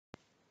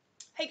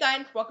Hey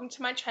guys, welcome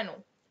to my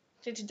channel.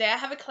 So today I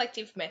have a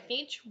collective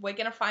message. We're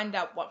going to find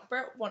out what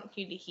Brett wants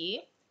you to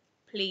hear.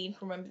 Please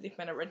remember this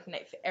may not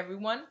resonate for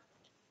everyone.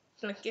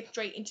 So let's get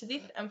straight into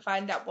this and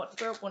find out what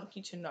Brett wants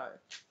you to know.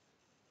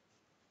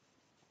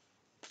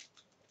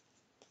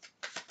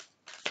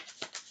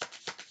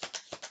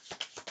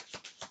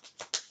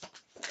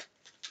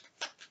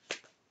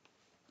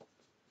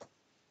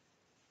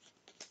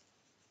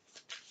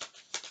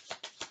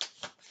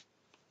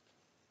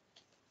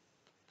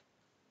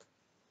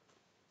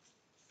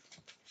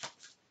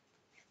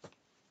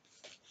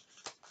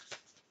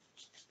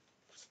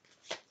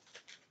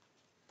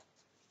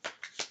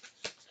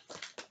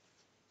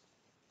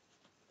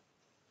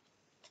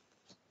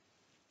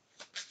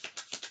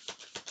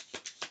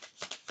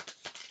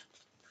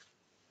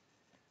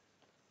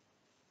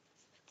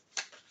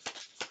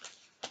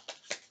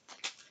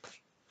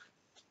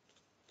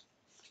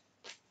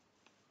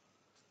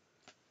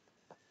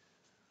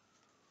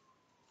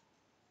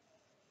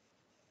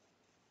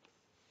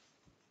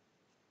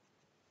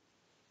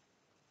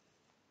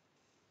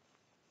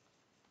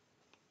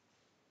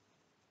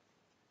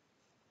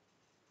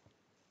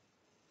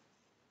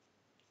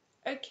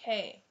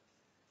 Okay.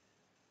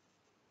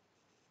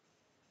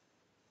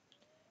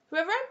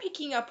 Whoever I'm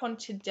picking up on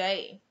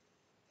today,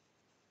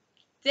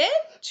 there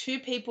are two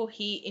people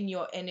here in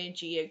your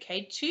energy,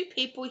 okay? Two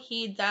people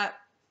here that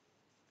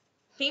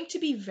seem to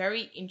be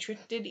very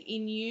interested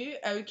in you,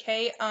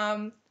 okay?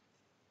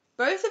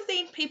 Both of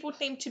these people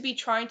seem to be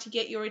trying to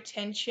get your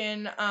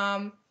attention.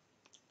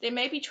 They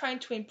may be trying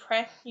to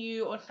impress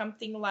you or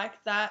something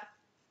like that.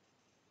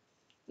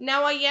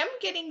 Now, I am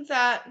getting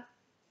that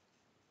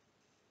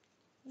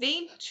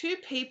these two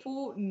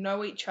people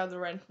know each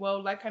other as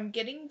well. Like, I'm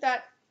getting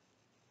that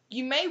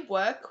you may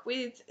work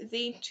with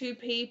these two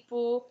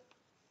people,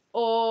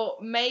 or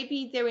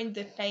maybe they're in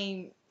the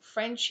same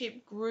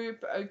friendship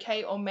group,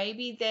 okay? Or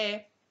maybe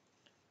they're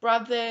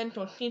brothers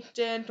or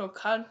sisters or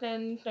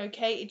cousins,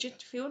 okay? It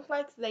just feels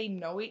like they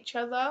know each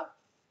other.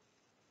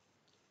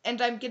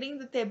 And I'm getting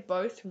that they're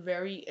both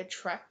very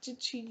attracted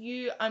to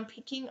you. I'm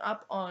picking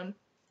up on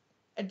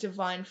a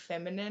divine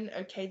feminine,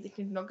 okay? This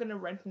is not going to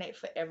resonate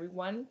for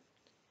everyone.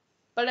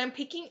 But I'm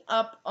picking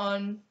up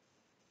on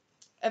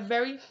a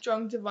very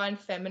strong divine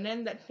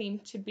feminine that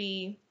seems to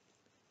be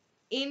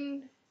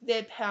in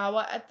their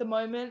power at the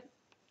moment.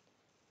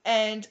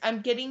 And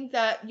I'm getting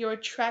that you're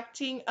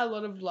attracting a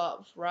lot of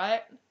love,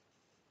 right?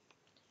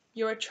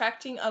 You're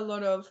attracting a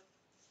lot of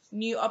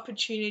new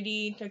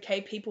opportunities,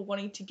 okay? People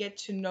wanting to get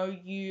to know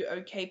you,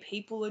 okay?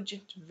 People are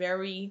just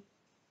very...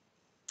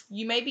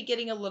 You may be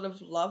getting a lot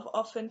of love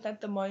offers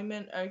at the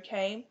moment,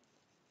 okay?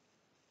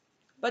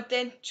 But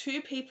then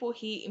two people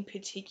here in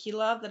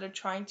particular that are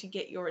trying to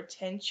get your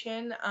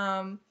attention.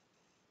 I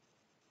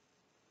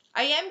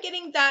am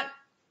getting that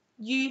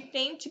you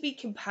seem to be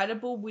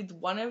compatible with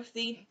one of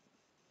the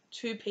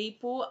two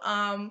people.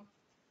 But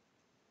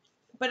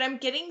I'm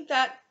getting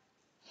that.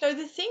 So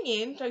the thing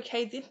is,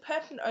 okay, this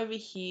person over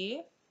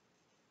here,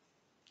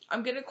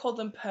 I'm gonna call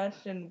them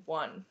person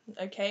one,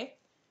 okay?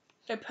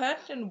 So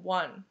person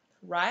one,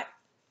 right?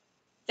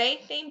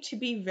 They seem to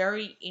be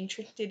very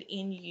interested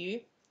in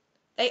you.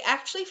 They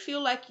actually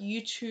feel like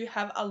you two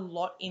have a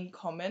lot in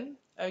common,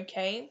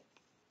 okay?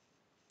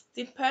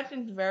 This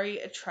person's very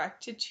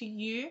attracted to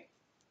you.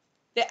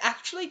 They're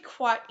actually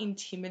quite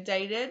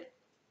intimidated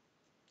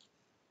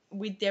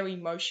with their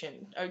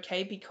emotions,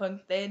 okay? Because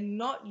they're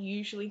not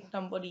usually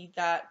somebody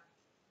that,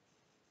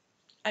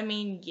 I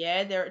mean,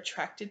 yeah, they're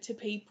attracted to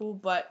people,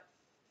 but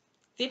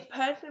this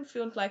person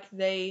feels like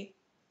they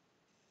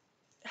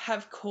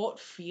have caught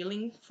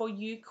feeling for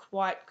you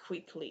quite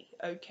quickly,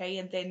 okay?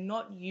 And they're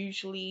not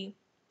usually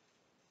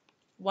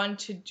one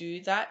to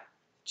do that.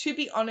 To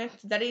be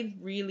honest, that is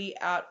really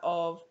out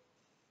of...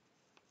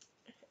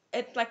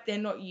 It's like they're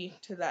not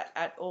used to that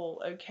at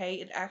all, okay?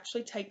 It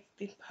actually takes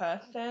this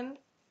person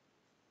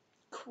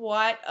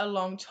quite a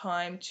long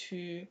time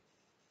to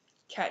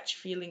catch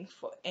feeling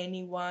for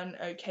anyone,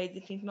 okay?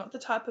 This is not the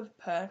type of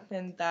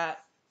person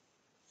that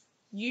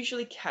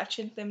usually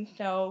catches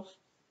themselves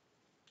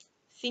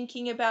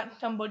thinking about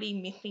somebody,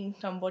 missing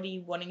somebody,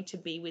 wanting to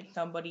be with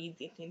somebody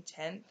this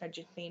intense. I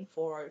just seen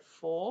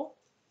 404.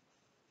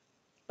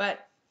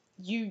 But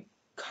you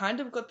kind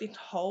of got this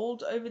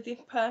hold over this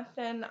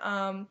person.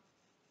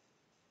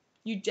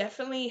 You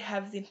definitely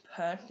have this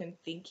person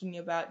thinking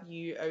about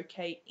you,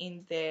 okay,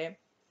 in their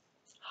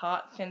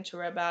heart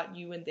center about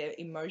you and their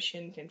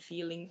emotions and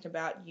feelings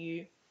about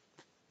you.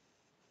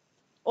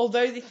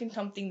 Although this is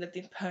something that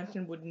this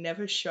person would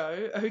never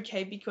show,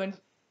 okay, because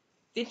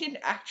this is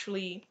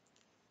actually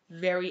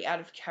very out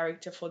of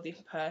character for this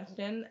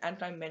person,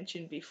 as I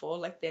mentioned before,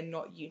 like they're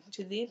not used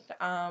to this.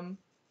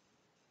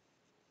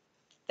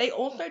 They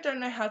also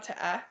don't know how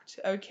to act,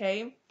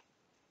 okay?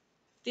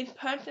 This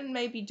person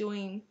may be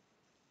doing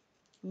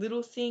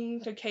little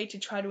things, okay, to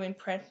try to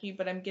impress you,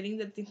 but I'm getting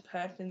that this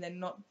person, they're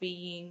not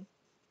being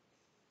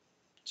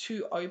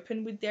too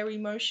open with their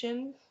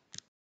emotions.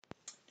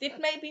 This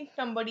may be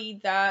somebody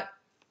that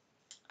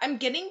I'm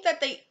getting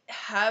that they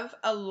have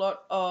a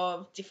lot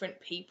of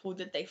different people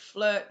that they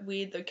flirt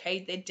with,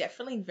 okay? They're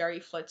definitely very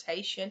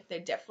flirtatious. They're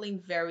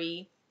definitely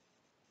very,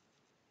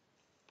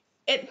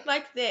 it's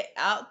like they're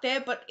out there,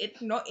 but it's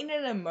not in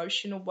an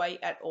emotional way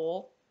at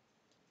all.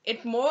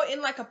 It's more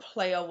in like a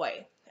player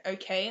way,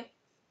 okay?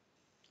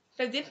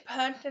 So this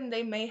person,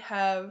 they may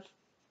have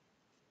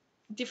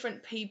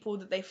different people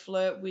that they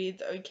flirt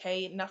with,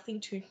 okay?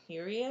 Nothing too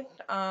serious.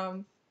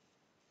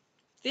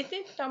 This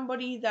is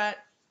somebody that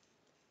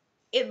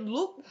it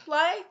looks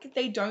like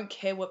they don't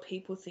care what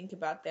people think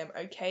about them,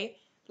 okay?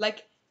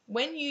 Like,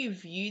 when you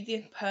view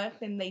this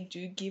person, they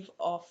do give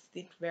off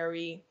this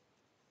very,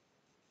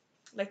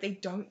 like, they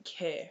don't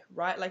care,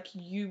 right? Like,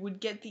 you would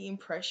get the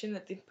impression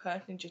that this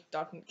person just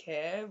doesn't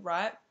care,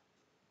 right?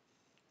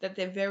 That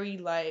they're very,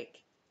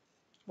 like,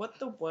 what's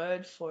the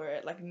word for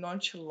it? Like,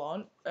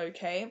 nonchalant,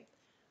 okay?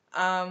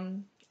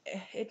 Um,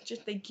 it's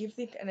just, they give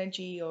this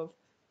energy of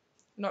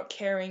not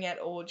caring at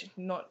all, just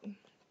not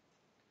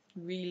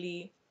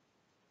really,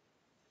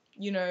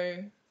 you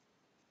know,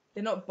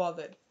 they're not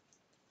bothered.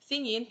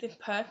 Thing is, this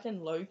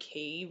person low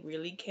key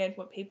really cares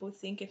what people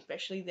think,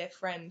 especially their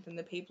friends and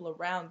the people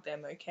around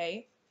them,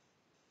 okay?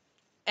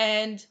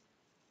 And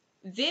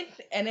this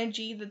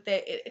energy that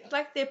it's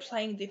like they're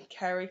playing this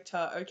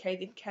character, okay?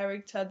 This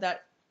character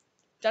that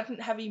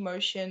doesn't have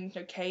emotions,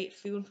 okay? It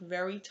feels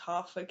very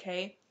tough,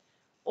 okay?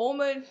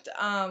 Almost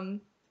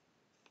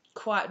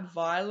quite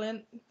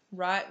violent,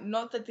 right?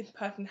 Not that this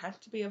person has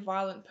to be a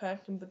violent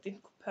person, but this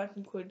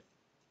person could,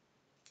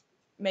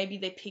 maybe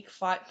they pick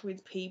fights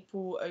with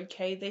people,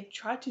 okay? They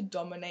try to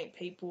dominate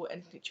people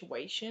and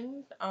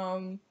situations.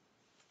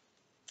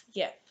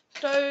 Yeah.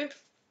 So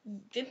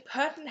this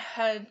person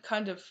had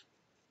kind of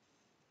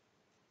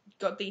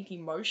got these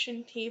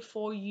emotions here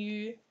for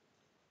you,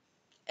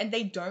 and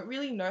they don't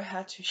really know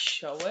how to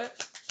show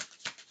it.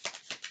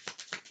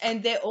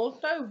 And they're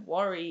also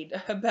worried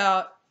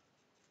about,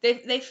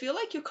 they feel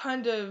like you're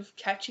kind of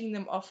catching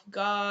them off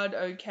guard,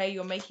 okay?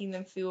 You're making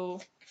them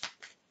feel,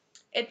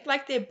 it's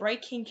like they're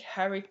breaking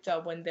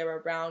character when they're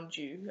around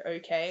you,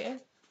 okay?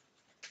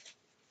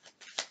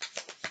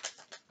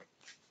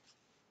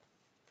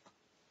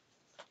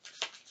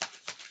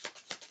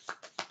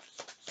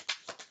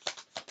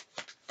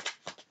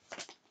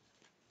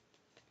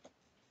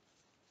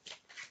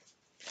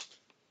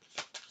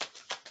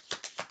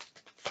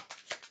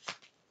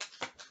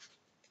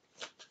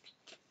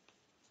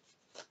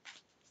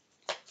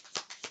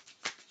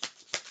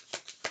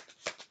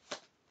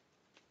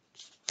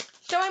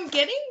 So I'm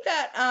getting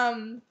that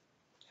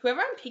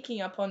whoever I'm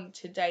picking up on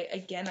today,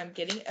 again, I'm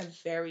getting a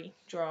very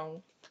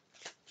strong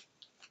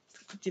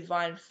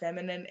divine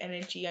feminine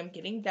energy. I'm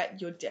getting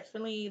that you're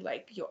definitely,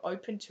 like, you're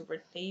open to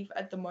receive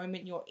at the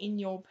moment. You're in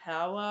your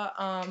power.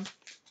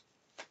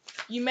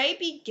 You may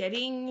be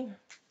getting,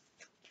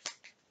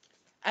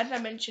 as I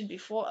mentioned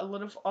before, a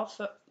lot of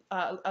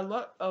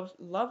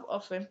love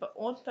offers, but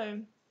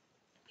also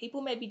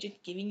people may be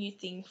just giving you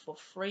things for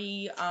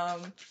free.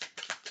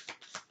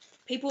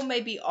 People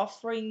may be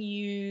offering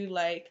you,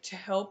 like, to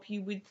help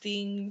you with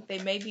things. They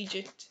may be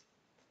just,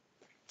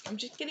 I'm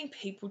just getting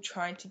people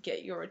trying to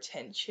get your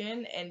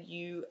attention, and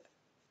you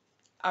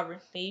are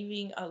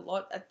receiving a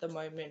lot at the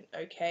moment,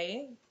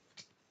 okay?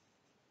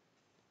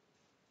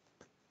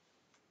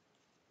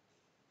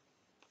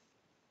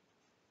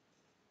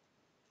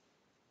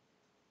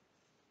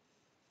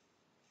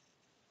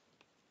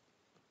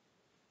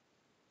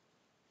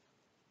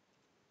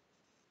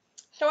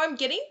 So I'm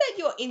getting that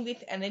you're in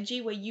this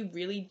energy where you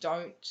really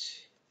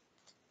don't,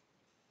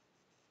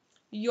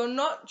 you're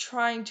not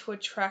trying to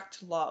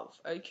attract love,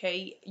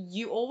 okay?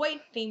 You always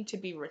seem to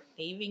be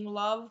receiving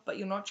love, but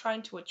you're not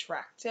trying to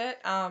attract it.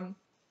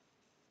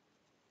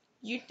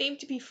 You seem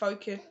to be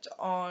focused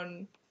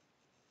on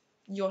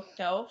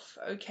yourself,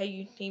 okay?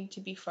 You seem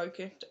to be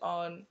focused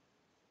on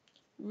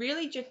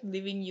really just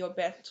living your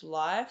best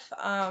life.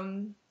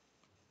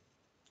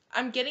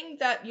 I'm getting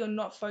that you're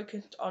not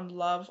focused on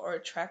love or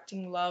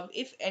attracting love.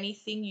 If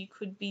anything, you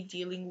could be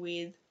dealing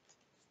with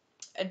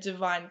a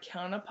divine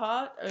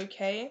counterpart,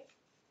 okay?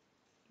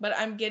 But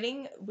I'm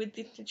getting with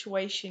this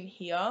situation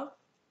here,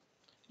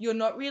 you're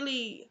not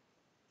really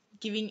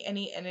giving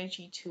any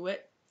energy to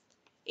it.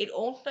 It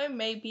also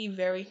may be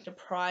very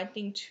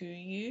surprising to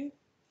you,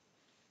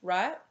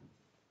 right?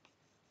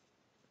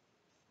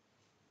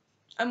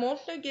 I'm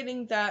also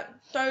getting that,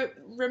 so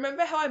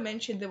remember how I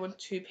mentioned there were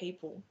two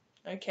people,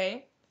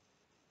 okay?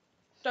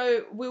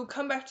 So we'll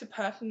come back to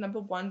person number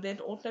one,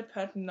 then also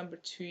person number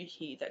two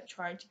here that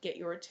trying to get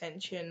your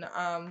attention.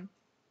 I'm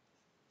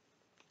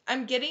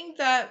getting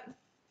that,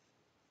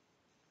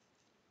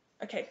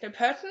 okay, so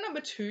person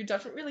number two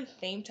doesn't really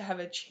seem to have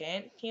a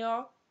chance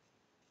here.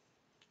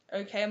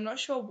 Okay, I'm not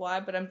sure why,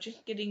 but I'm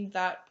just getting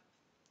that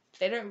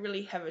they don't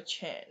really have a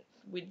chance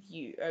with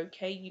you,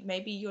 okay?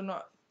 Maybe you're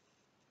not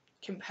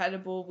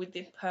compatible with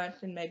this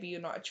person, maybe you're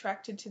not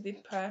attracted to this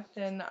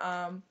person.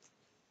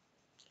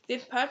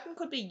 This person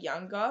could be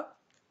younger.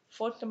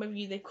 For some of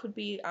you, they could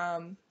be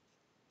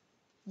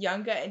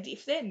younger, and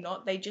if they're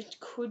not, they just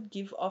could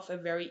give off a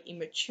very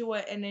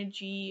immature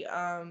energy.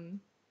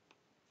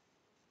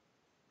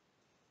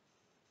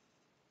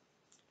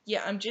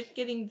 Yeah, I'm just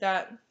getting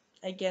that,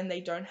 again,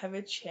 they don't have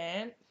a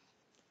chance.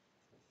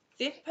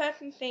 This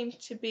person seems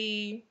to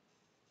be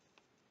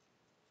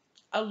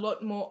a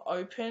lot more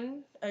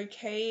open,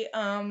 okay?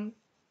 I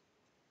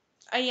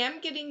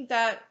am getting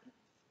that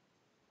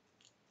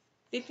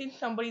this is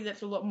somebody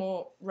that's a lot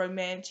more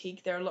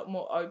romantic, they're a lot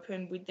more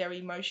open with their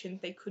emotions,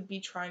 they could be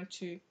trying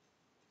to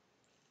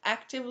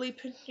actively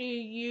pursue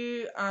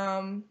you,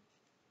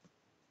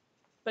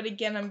 but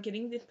again, I'm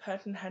getting this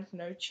person has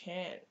no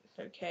chance,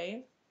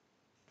 okay?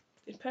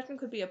 This person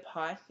could be a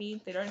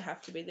Pisces, they don't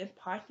have to be. There's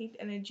Pisces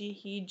energy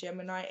here,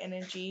 Gemini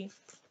energy.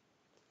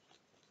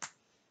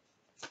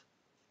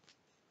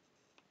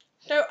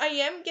 So I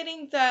am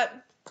getting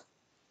that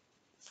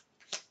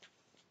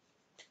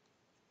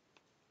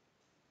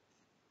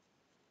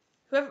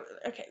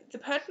the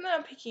person that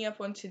I'm picking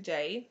up on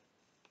today,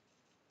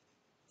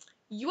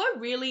 you are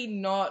really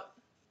not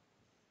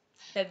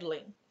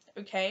settling,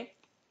 okay?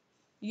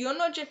 You're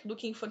not just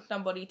looking for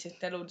somebody to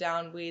settle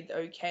down with,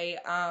 okay?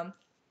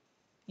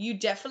 You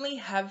definitely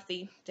have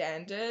the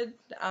standards,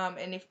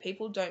 and if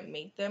people don't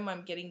meet them,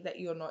 I'm getting that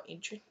you're not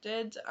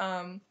interested.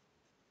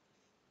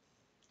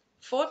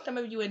 For some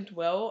of you as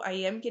well, I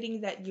am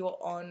getting that you're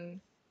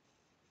on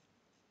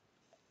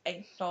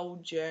a soul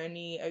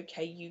journey,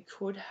 okay? You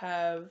could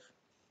have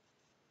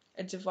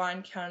a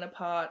divine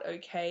counterpart,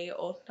 okay?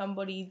 Or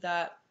somebody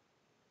that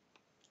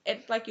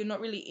it's like you're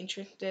not really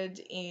interested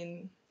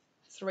in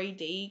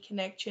 3D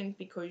connections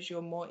because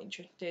you're more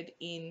interested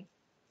in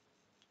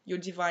your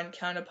divine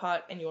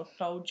counterpart and your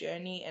soul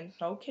journey and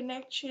soul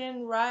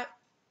connection, right?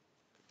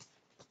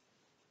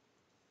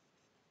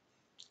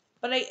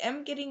 But I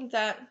am getting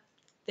that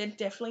there's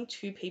definitely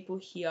two people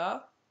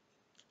here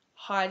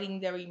hiding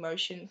their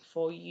emotion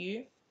for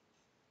you.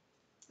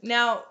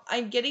 Now,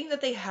 I'm getting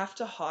that they have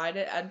to hide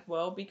it as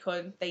well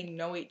because they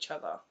know each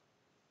other,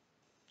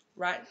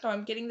 right? So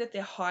I'm getting that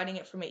they're hiding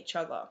it from each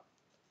other,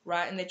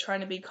 right? And they're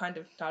trying to be kind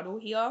of subtle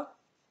here.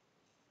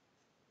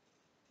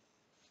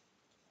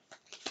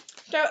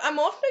 So I'm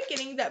also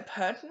getting that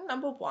person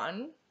number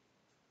one,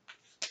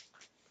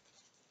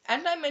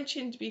 as I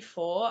mentioned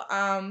before,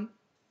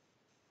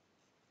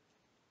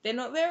 they're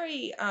not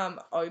very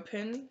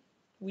open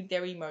with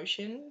their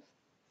emotions.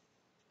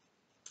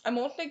 I'm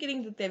also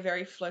getting that they're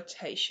very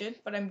flirtatious,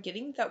 but I'm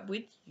getting that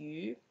with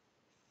you,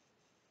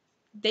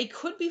 they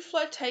could be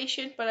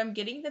flirtatious, but I'm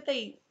getting that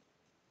they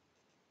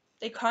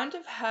kind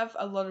of have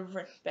a lot of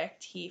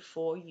respect here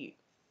for you,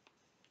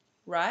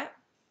 right?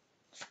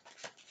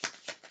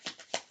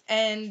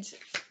 And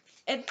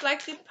it's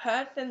like this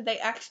person, they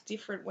act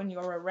different when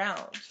you're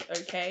around,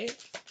 okay?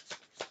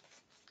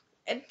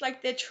 It's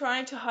like they're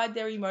trying to hide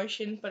their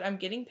emotions, but I'm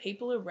getting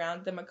people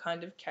around them are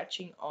kind of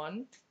catching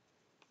on.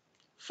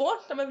 For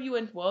some of you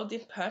as well,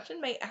 this person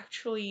may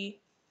actually,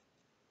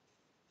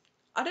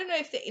 I don't know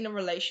if they're in a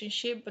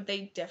relationship, but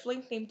they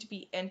definitely seem to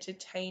be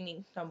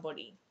entertaining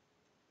somebody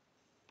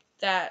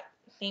that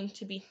seems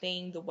to be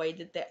seeing the way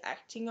that they're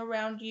acting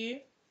around you.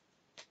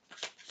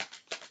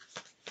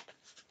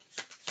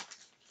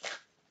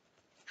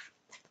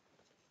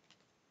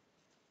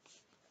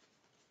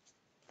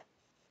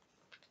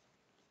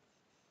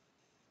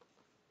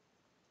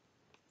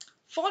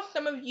 For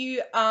some of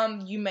you,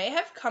 you may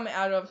have come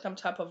out of some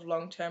type of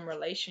long-term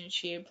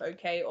relationship,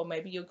 okay, or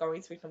maybe you're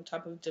going through some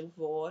type of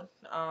divorce.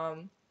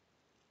 I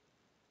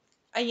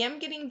am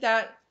getting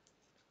that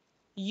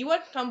you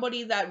are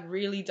somebody that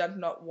really does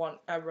not want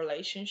a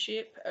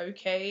relationship,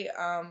 okay?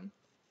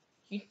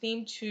 You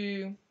seem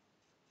to,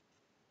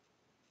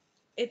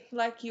 it's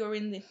like you're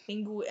in the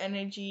single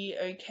energy,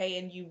 okay,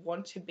 and you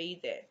want to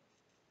be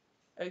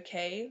there,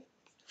 okay?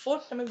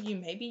 For some of you,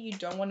 maybe you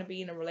don't want to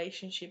be in a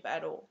relationship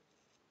at all,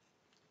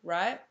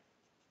 right?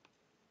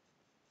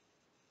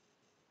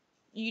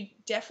 You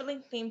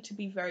definitely seem to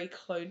be very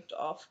closed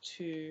off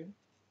to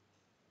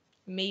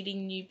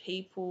meeting new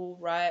people,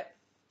 right?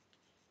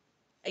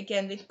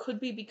 Again, this could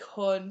be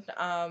because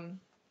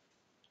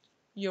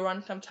you're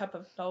on some type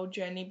of soul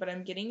journey, but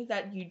I'm getting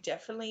that you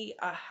definitely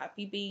are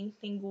happy being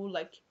single.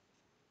 Like,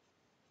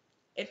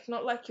 it's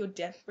not like you're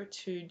desperate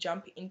to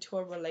jump into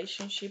a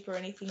relationship or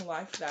anything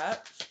like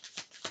that.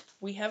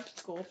 We have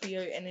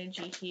Scorpio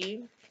energy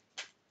here.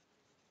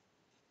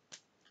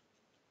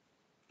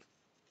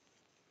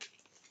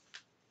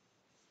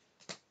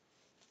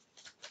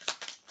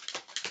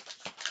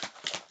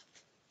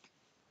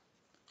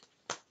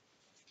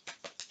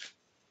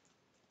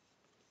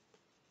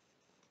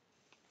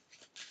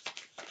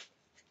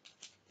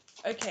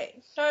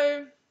 Okay,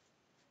 so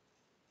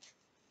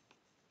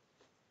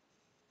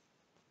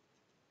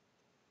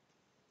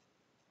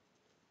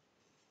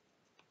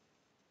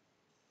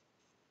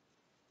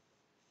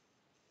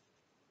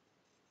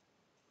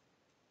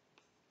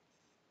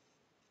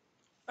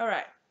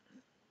alright.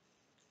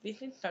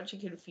 This is such a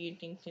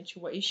confusing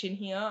situation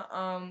here.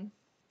 I'm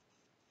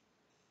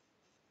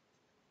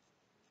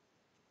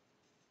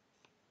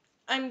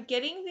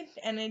getting this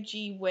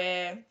energy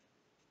where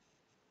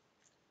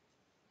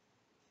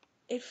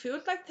it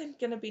feels like there's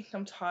gonna be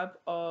some type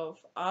of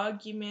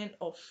argument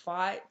or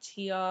fight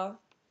here,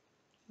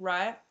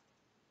 right?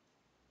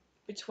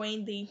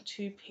 Between these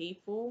two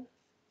people.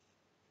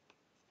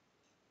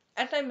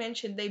 As I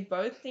mentioned, they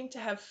both seem to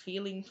have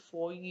feelings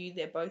for you.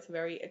 They're both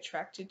very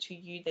attracted to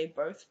you. They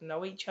both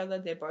know each other.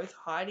 They're both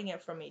hiding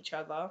it from each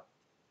other.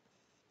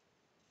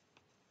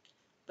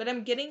 But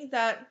I'm getting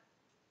that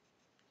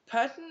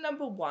person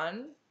number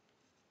one,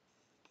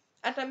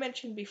 as I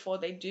mentioned before,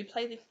 they do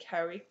play this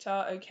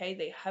character, okay?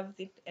 They have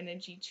this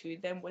energy to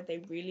them where they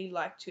really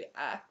like to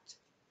act.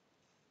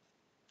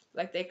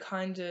 Like they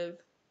kind of...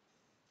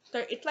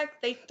 So it's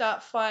like they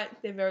start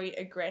fight, they're very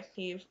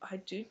aggressive. I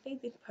do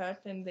think this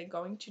person, they're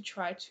going to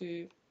try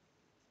to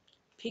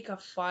pick a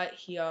fight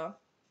here,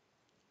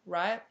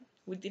 right?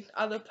 With this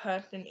other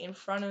person in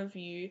front of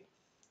you.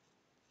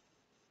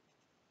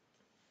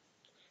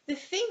 The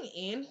thing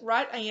is,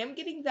 right, I am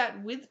getting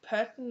that with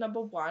person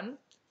number one,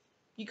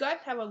 you guys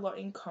have a lot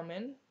in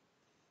common.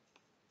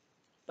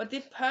 But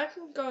this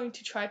person's going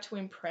to try to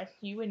impress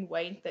you in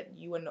ways that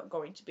you are not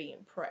going to be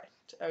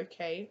impressed,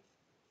 okay?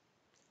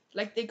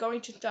 Like they're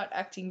going to start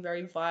acting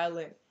very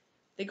violent.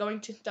 They're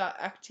going to start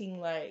acting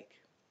like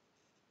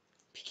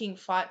picking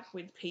fights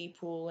with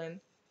people, and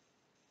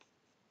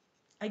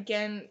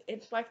again,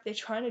 it's like they're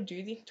trying to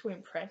do this to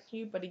impress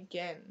you, but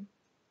again,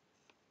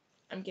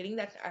 I'm getting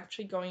that's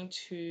actually going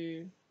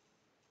to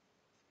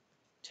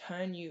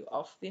turn you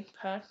off this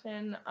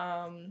person.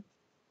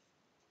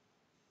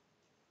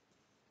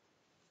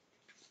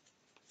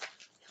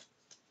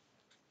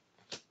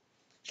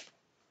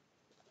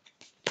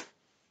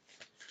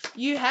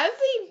 You have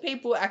these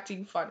people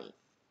acting funny.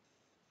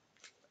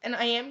 And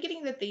I am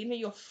getting that these are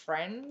your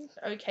friends,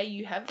 okay?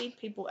 You have these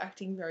people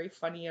acting very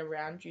funny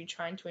around you,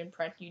 trying to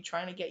impress you,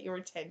 trying to get your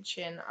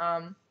attention.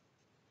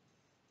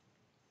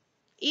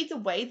 Either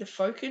way, the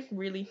focus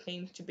really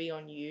seems to be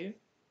on you,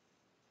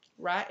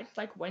 right? It's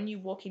like when you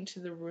walk into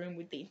the room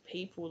with these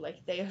people,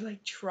 like they are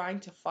like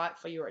trying to fight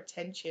for your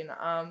attention.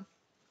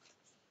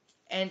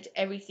 And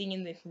everything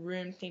in this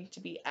room seems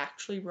to be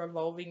actually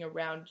revolving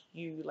around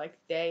you, like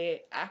their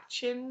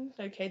actions,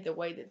 okay, the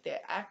way that they're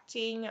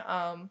acting.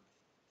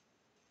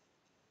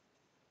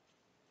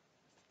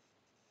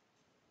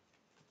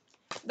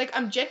 Like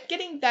I'm just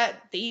getting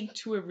that these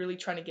two are really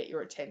trying to get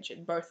your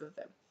attention, both of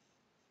them,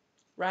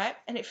 right?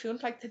 And it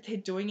feels like that they're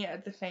doing it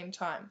at the same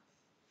time.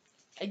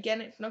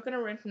 Again, it's not going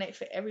to resonate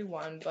for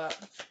everyone, but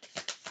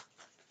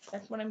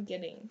that's what I'm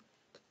getting.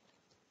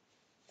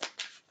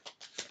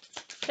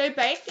 So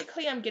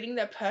basically, I'm getting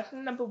that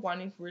person number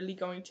one is really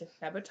going to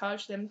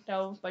sabotage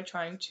themselves by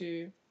trying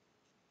to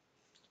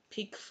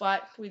pick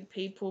fights with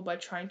people, by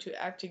trying to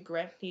act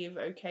aggressive,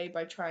 okay,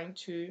 by trying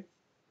to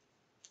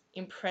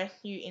impress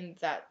you in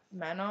that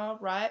manner,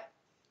 right?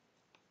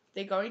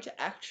 They're going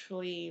to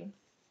actually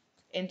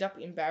end up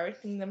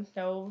embarrassing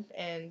themselves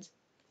and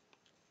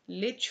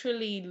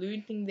literally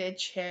losing their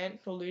chance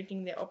or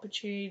losing their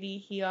opportunity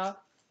here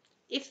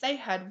if they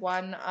had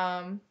one.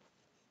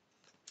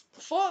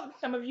 For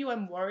some of you,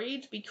 I'm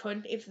worried because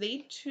if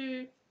these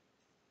two,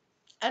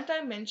 as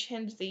I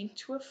mentioned, these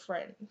two are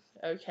friends,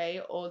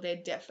 okay, or they're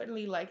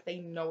definitely like they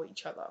know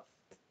each other.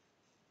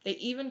 They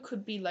even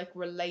could be like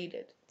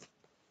related.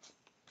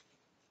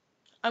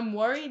 I'm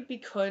worried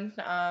because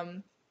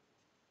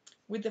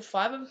with the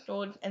Five of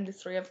Swords and the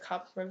Three of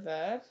Cups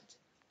reversed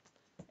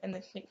and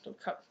the Six of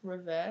Cups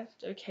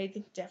reversed, okay,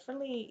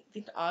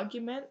 this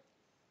argument,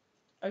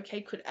 okay,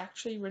 could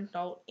actually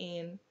result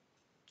in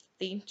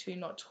these two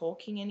not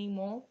talking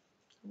anymore,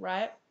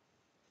 right?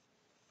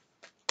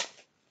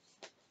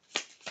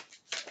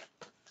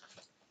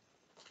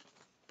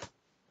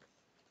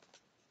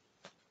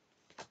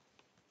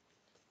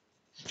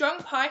 Strong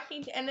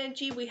Pisces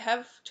energy, we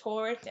have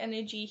Taurus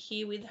energy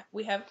here,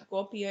 we have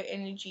Scorpio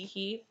energy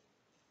here.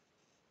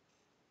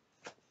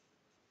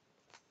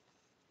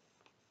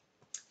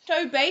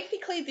 So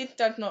basically this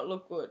does not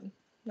look good,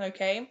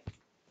 okay?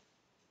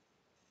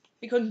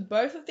 Because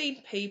both of these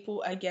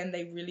people, again,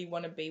 they really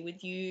want to be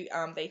with you.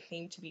 They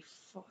seem to be,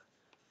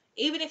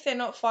 even if they're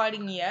not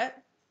fighting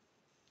yet,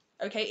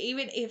 okay,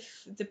 even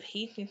if the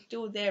peace is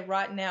still there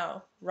right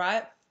now,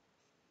 right?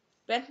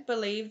 Best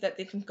believe that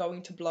this is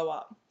going to blow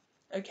up,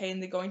 okay,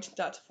 and they're going to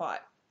start to fight,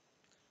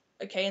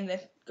 okay, and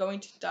they're going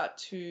to start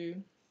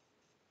to...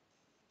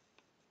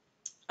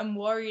 I'm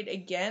worried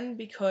again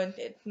because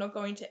it's not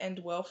going to end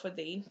well for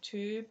these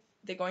two.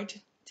 They're going to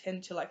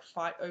tend to like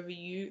fight over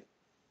you,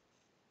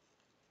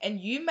 and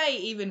you may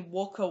even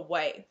walk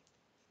away.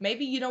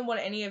 Maybe you don't want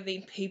any of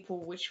these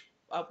people, which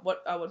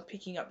what I was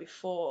picking up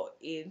before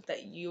is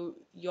that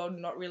you're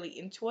not really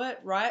into it,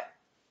 right?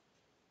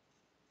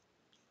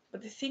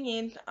 But the thing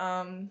is,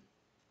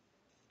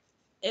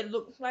 it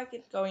looks like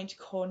it's going to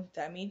cause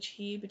damage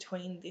here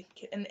between this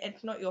kid, and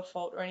it's not your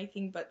fault or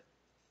anything, but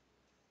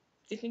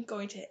this is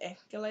going to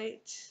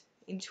escalate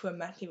into a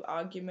massive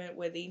argument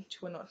where these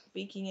two are not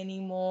speaking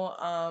anymore.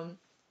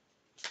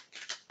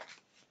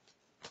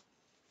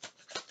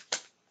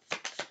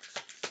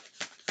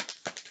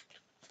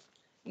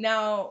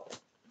 Now,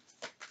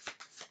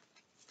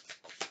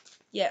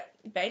 yeah,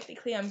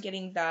 basically I'm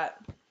getting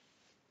that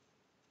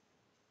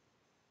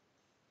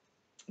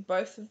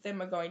both of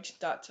them are going to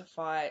start to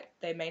fight.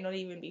 They may not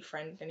even be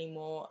friends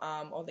anymore,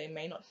 or they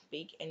may not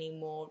speak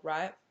anymore,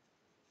 right?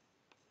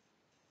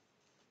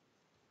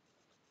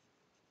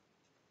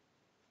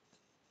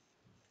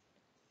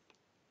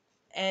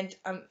 And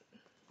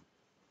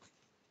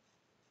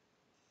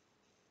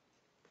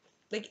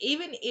like,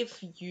 even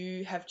if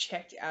you have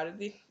checked out of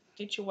this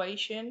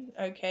situation,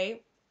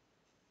 okay,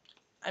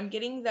 I'm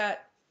getting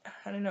that,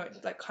 I don't know,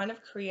 it's like kind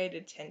of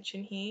created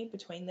tension here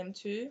between them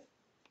two.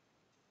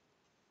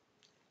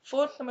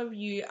 For some of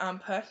you,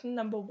 person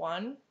number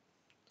one,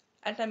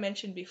 as I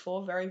mentioned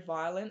before, very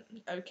violent,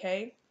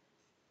 okay?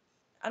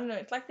 I don't know,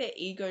 it's like their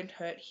ego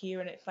hurt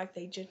here, and it's like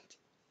they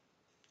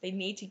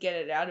need to get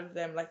it out of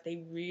them. Like,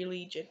 they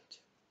really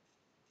just,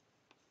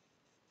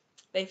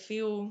 they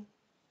feel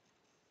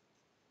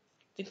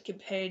this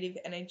competitive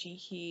energy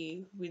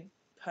here with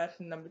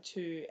person number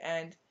two,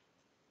 and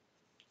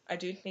I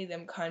do see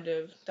them kind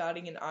of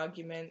starting an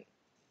argument,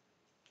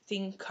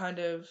 thing kind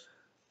of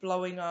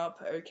blowing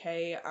up,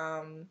 okay,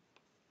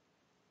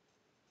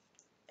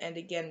 and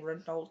again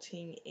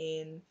resulting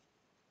in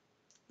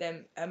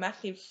them a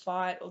massive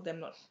fight or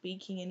them not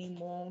speaking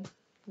anymore,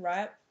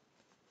 right?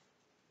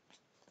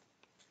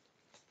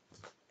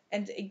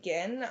 And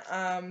again,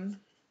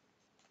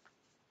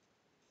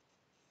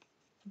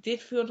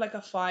 this feels like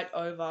a fight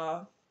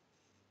over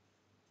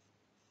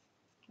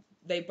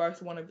they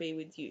both want to be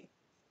with you,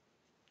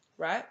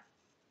 right?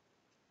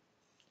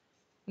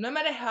 No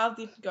matter how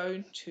this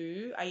goes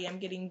to, I am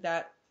getting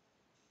that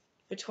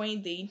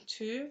between these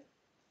two,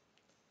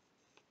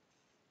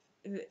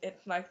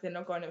 it's like they're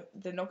not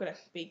gonna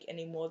speak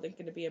anymore. There's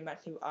gonna be a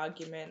massive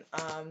argument.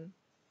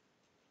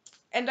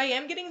 And I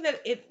am getting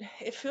that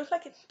it feels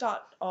like it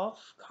starts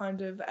off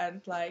kind of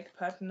as like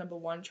person number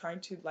one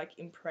trying to like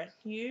impress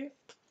you,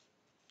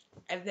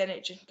 and then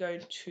it just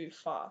goes too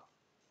far.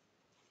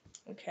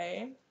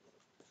 Okay.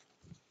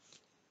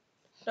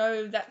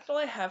 So that's all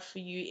I have for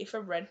you. If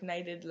it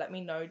resonated, let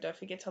me know. Don't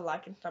forget to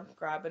like and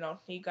subscribe, and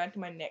I'll see you guys in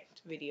my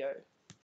next video.